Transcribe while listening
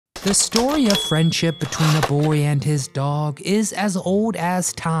The story of friendship between a boy and his dog is as old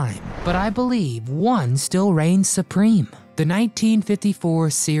as time, but I believe one still reigns supreme. The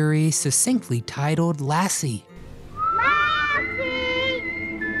 1954 series succinctly titled Lassie.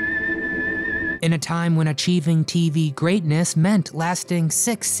 In a time when achieving TV greatness meant lasting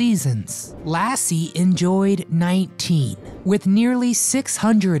 6 seasons, Lassie enjoyed 19, with nearly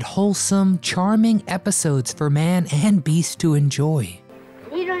 600 wholesome, charming episodes for man and beast to enjoy.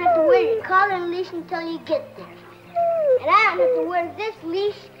 You don't have to wear your collar and leash until you get there. And I don't have to wear this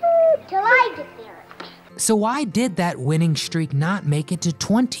leash till I get there. So why did that winning streak not make it to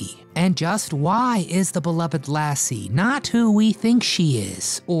 20? And just why is the beloved Lassie not who we think she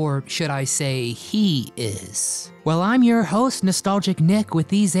is? Or should I say he is? Well, I'm your host, Nostalgic Nick, with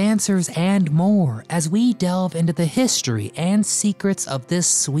these answers and more as we delve into the history and secrets of this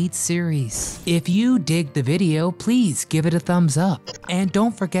sweet series. If you dig the video, please give it a thumbs up. And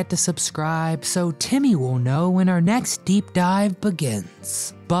don't forget to subscribe so Timmy will know when our next deep dive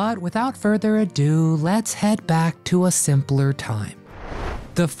begins. But without further ado, let's head back to a simpler time.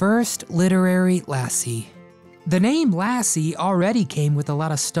 The first literary Lassie. The name Lassie already came with a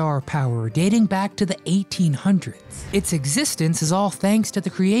lot of star power dating back to the 1800s. Its existence is all thanks to the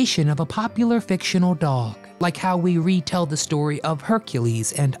creation of a popular fictional dog, like how we retell the story of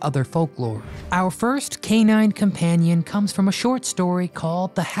Hercules and other folklore. Our first canine companion comes from a short story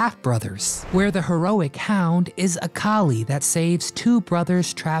called The Half-Brothers, where the heroic hound is a collie that saves 2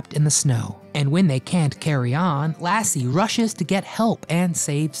 brothers trapped in the snow. And when they can't carry on, Lassie rushes to get help and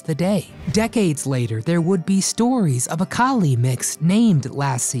saves the day. Decades later, there would be stories of a collie mix named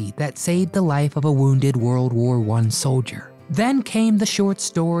Lassie that saved the life of a wounded World War I soldier. Then came the short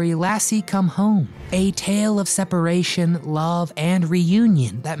story Lassie Come Home, a tale of separation, love, and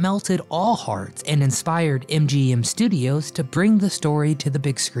reunion that melted all hearts and inspired MGM Studios to bring the story to the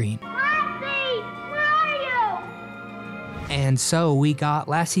big screen. And so we got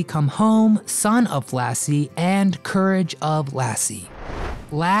Lassie Come Home, Son of Lassie, and Courage of Lassie.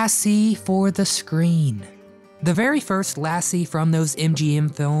 Lassie for the screen. The very first Lassie from those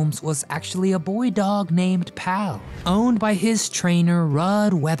MGM films was actually a boy dog named Pal, owned by his trainer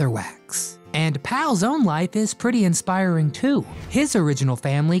Rudd Weatherwax. And Pal's own life is pretty inspiring too. His original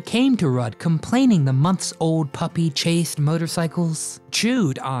family came to Rudd complaining the months-old puppy chased motorcycles,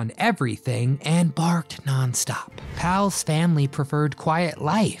 chewed on everything, and barked nonstop. Pal's family preferred quiet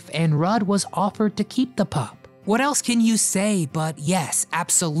life, and Rudd was offered to keep the pup. What else can you say but yes,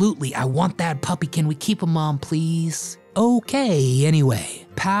 absolutely, I want that puppy, can we keep him on, please? Okay, anyway.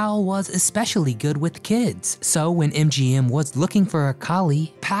 Pal was especially good with kids, so when MGM was looking for a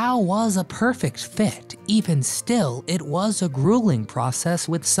collie, Pal was a perfect fit. Even still, it was a grueling process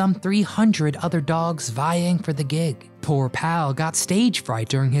with some 300 other dogs vying for the gig. Poor Pal got stage fright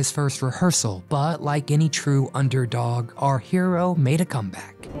during his first rehearsal, but like any true underdog, our hero made a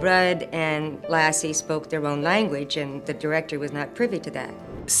comeback. Rudd and Lassie spoke their own language, and the director was not privy to that.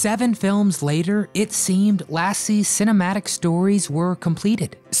 7 films later, it seemed Lassie's cinematic stories were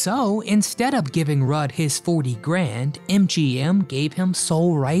completed. So instead of giving Rudd his 40 grand, MGM gave him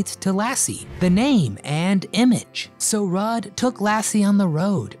sole rights to Lassie, the name and image. So Rudd took Lassie on the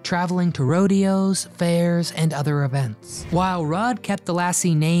road, traveling to rodeos, fairs, and other events. While Rudd kept the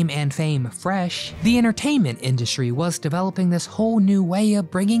Lassie name and fame fresh, the entertainment industry was developing this whole new way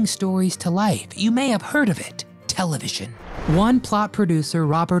of bringing stories to life. You may have heard of it. Television. One plot producer,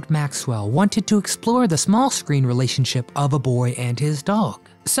 Robert Maxwell, wanted to explore the small screen relationship of a boy and his dog.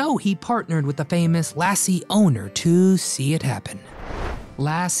 So he partnered with the famous Lassie owner to see it happen.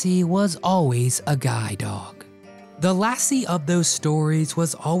 Lassie was always a guy dog. The Lassie of those stories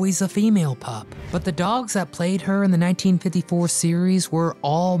was always a female pup, but the dogs that played her in the 1954 series were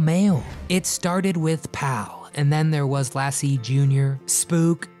all male. It started with Pal, and then there was Lassie Jr.,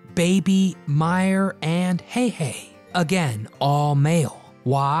 Spook, Baby, Meyer, and Hey Hey. Again, all male.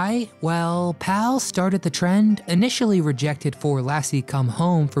 Why? Well, Pal started the trend, initially rejected for Lassie Come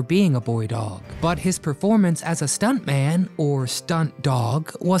Home for being a boy dog. But his performance as a stuntman, or stunt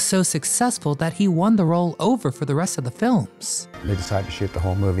dog, was so successful that he won the role over for the rest of the films. They decided to shoot the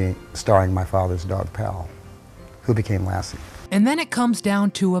whole movie starring my father's dog, Pal, who became Lassie. And then it comes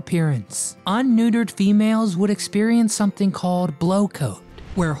down to appearance. Unneutered females would experience something called blow coat,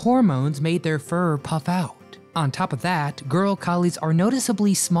 where hormones made their fur puff out. On top of that, girl collies are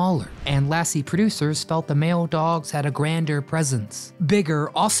noticeably smaller, and Lassie producers felt the male dogs had a grander presence. Bigger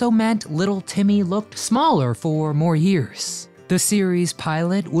also meant little Timmy looked smaller for more years. The series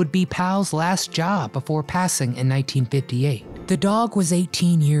pilot would be Pal's last job before passing in 1958. The dog was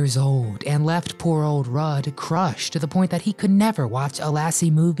 18 years old and left poor old Rudd crushed to the point that he could never watch a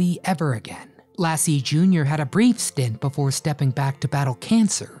Lassie movie ever again. Lassie Jr. had a brief stint before stepping back to battle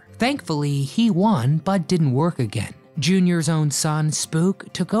cancer. Thankfully, he won but didn't work again. Junior's own son,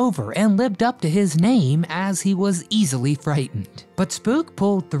 Spook, took over and lived up to his name as he was easily frightened. But Spook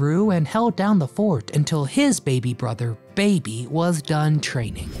pulled through and held down the fort until his baby brother, Baby, was done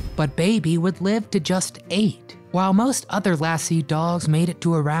training. But Baby would live to just 8, while most other Lassie dogs made it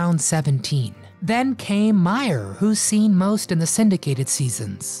to around 17. Then came Meyer, who's seen most in the syndicated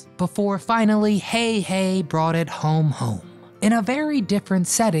seasons, before finally Hey Hey brought it home, in a very different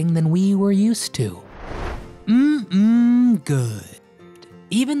setting than we were used to. Good.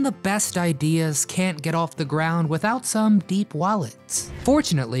 Even the best ideas can't get off the ground without some deep wallets.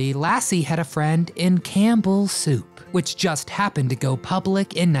 Fortunately, Lassie had a friend in Campbell's Soup, which just happened to go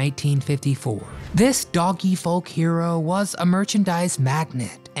public in 1954. This doggy folk hero was a merchandise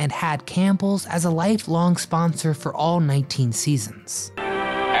magnet and had Campbell's as a lifelong sponsor for all 19 seasons.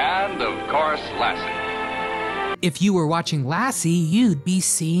 And, of course, Lassie. If you were watching Lassie, you'd be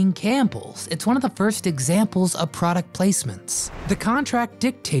seeing Campbell's. It's one of the first examples of product placements. The contract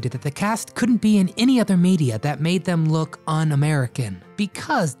dictated that the cast couldn't be in any other media that made them look un-American,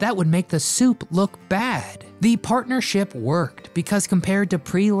 because that would make the soup look bad. The partnership worked because compared to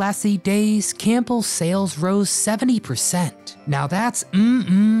pre-Lassie days, Campbell's sales rose 70%. Now that's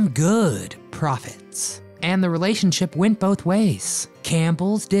good profits. And the relationship went both ways.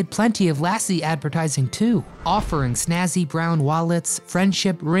 Campbell's did plenty of Lassie advertising too, offering snazzy brown wallets,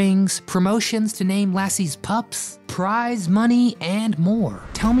 friendship rings, promotions to name Lassie's pups, prize money, and more.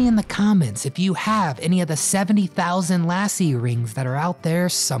 Tell me in the comments if you have any of the 70,000 Lassie rings that are out there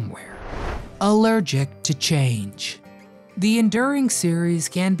somewhere. Allergic to change. The enduring series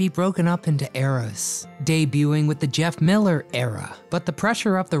can be broken up into eras, debuting with the Jeff Miller era, but the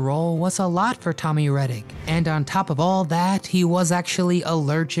pressure of the role was a lot for Tommy Rettig, and on top of all that, he was actually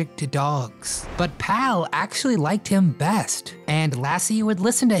allergic to dogs. But Pal actually liked him best, and Lassie would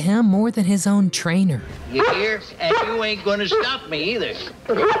listen to him more than his own trainer. You hear? And you ain't gonna stop me either.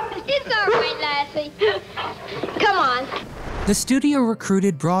 It's all right, Lassie. Come on. The studio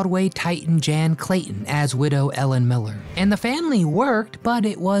recruited Broadway titan Jan Clayton as widow Ellen Miller, and the family worked, but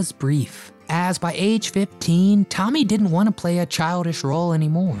it was brief, as by age 15, Tommy didn't want to play a childish role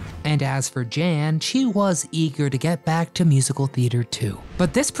anymore. And as for Jan, she was eager to get back to musical theater too.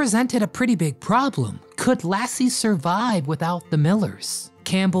 But this presented a pretty big problem. Could Lassie survive without the Millers?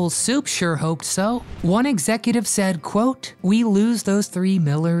 Campbell's Soup sure hoped so. One executive said, quote, "We lose those 3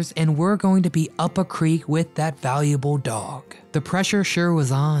 Millers and we're going to be up a creek with that valuable dog." The pressure sure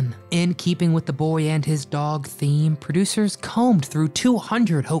was on. In keeping with the boy and his dog theme, producers combed through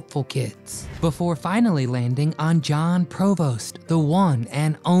 200 hopeful kids, before finally landing on John Provost, the one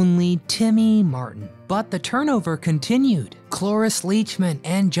and only Timmy Martin. But the turnover continued. Cloris Leachman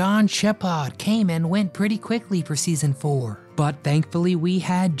and John Shepard came and went pretty quickly for season 4. But thankfully we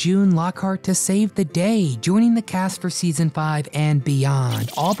had June Lockhart to save the day, joining the cast for season 5 and beyond,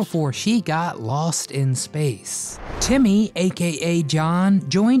 all before she got lost in space. Timmy, aka John,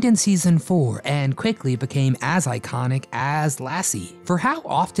 joined in season 4 and quickly became as iconic as Lassie. For how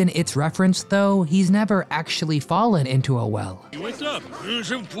often it's referenced though, he's never actually fallen into a well. What's up?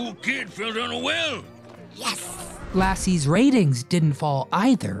 Some poor kid fell down a well. Lassie's ratings didn't fall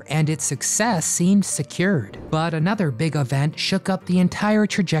either, and its success seemed secured. But another big event shook up the entire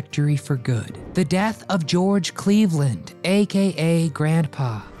trajectory for good. The death of George Cleveland, aka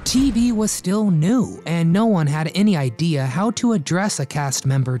Grandpa. TV was still new, and no one had any idea how to address a cast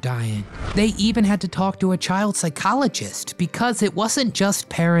member dying. They even had to talk to a child psychologist, because it wasn't just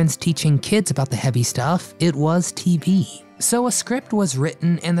parents teaching kids about the heavy stuff, it was TV. So a script was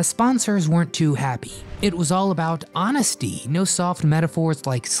written and the sponsors weren't too happy. It was all about honesty, no soft metaphors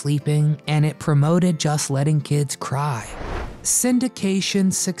like sleeping, and it promoted just letting kids cry.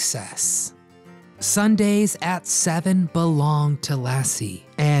 Syndication success. Sundays at 7 belonged to Lassie.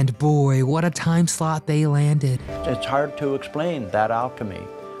 And boy, what a time slot they landed. It's hard to explain that alchemy,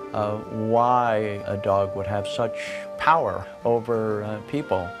 why a dog would have such power over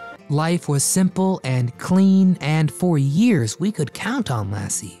people. Life was simple and clean, and for years we could count on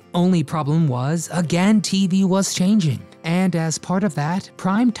Lassie. Only problem was, again, TV was changing. And as part of that,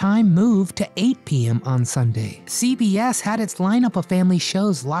 prime time moved to 8 p.m. on Sunday. CBS had its lineup of family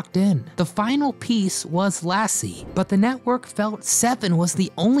shows locked in. The final piece was Lassie, but the network felt 7 was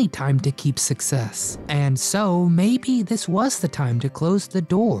the only time to keep success. And so maybe this was the time to close the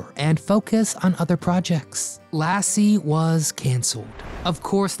door and focus on other projects. Lassie was canceled. Of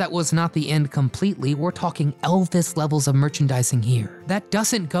course, that was not the end completely. We're talking Elvis levels of merchandising here. That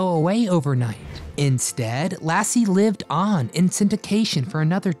doesn't go away overnight. Instead, Lassie lived on in syndication for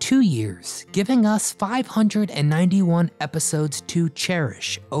another 2 years, giving us 591 episodes to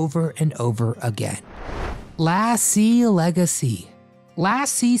cherish over and over again. Lassie Legacy.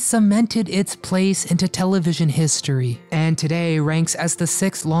 Lassie cemented its place into television history, and today ranks as the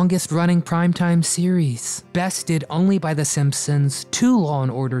 6th longest running primetime series, bested only by The Simpsons, 2 Law &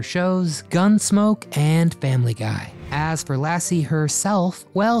 Order shows, Gunsmoke, and Family Guy. As for Lassie herself,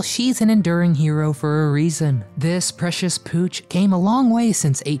 well, she's an enduring hero for a reason. This precious pooch came a long way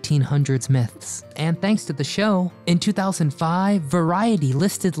since 1800s myths. And thanks to the show, in 2005, Variety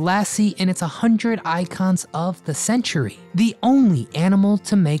listed Lassie in its 100 icons of the century, the only animal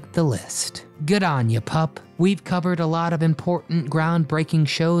to make the list. Good on ya, pup. We've covered a lot of important, groundbreaking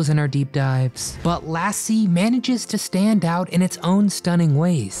shows in our deep dives, but Lassie manages to stand out in its own stunning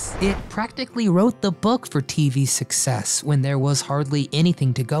ways. It practically wrote the book for TV success when there was hardly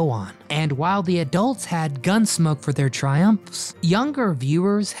anything to go on. And while the adults had Gunsmoke for their triumphs, younger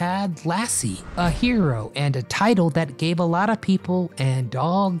viewers had Lassie, a hero and a title that gave a lot of people and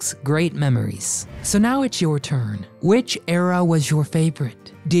dogs great memories. So now it's your turn. Which era was your favorite?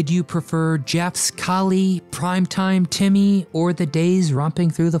 Did you prefer Jeff's Collie, Primetime Timmy, or the days romping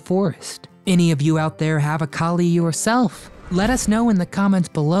through the forest? Any of you out there have a collie yourself? Let us know in the comments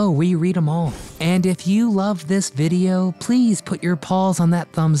below, we read them all. And if you love this video, please put your paws on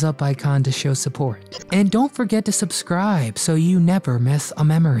that thumbs up icon to show support. And don't forget to subscribe so you never miss a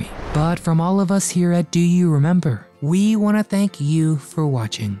memory. But from all of us here at Do You Remember, we want to thank you for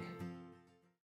watching.